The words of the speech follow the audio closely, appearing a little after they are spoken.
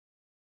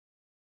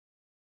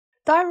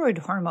Thyroid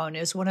hormone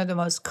is one of the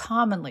most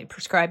commonly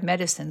prescribed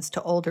medicines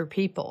to older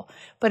people,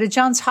 but a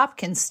Johns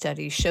Hopkins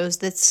study shows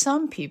that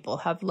some people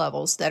have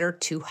levels that are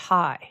too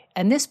high,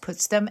 and this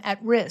puts them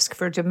at risk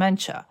for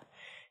dementia.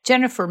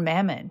 Jennifer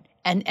Mammon,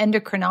 an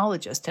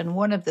endocrinologist and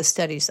one of the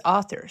study's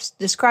authors,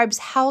 describes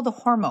how the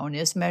hormone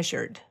is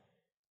measured.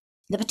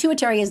 The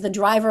pituitary is the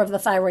driver of the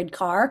thyroid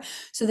car.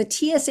 So the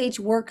TSH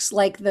works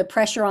like the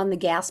pressure on the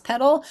gas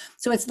pedal.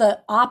 So it's the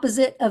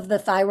opposite of the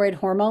thyroid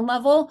hormone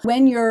level.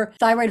 When your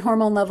thyroid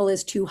hormone level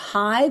is too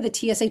high, the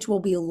TSH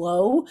will be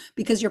low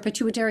because your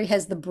pituitary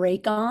has the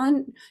brake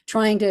on,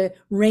 trying to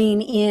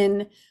rein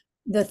in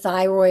the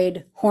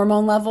thyroid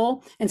hormone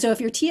level. And so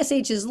if your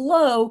TSH is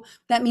low,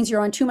 that means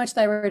you're on too much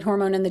thyroid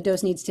hormone and the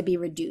dose needs to be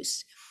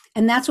reduced.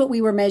 And that's what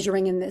we were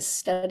measuring in this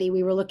study.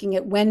 We were looking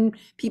at when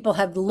people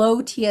have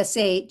low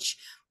TSH,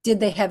 did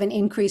they have an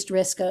increased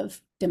risk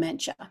of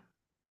dementia?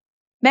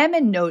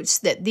 Mammon notes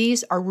that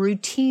these are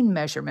routine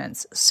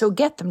measurements, so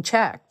get them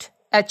checked.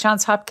 At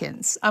Johns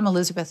Hopkins, I'm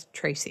Elizabeth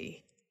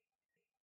Tracey.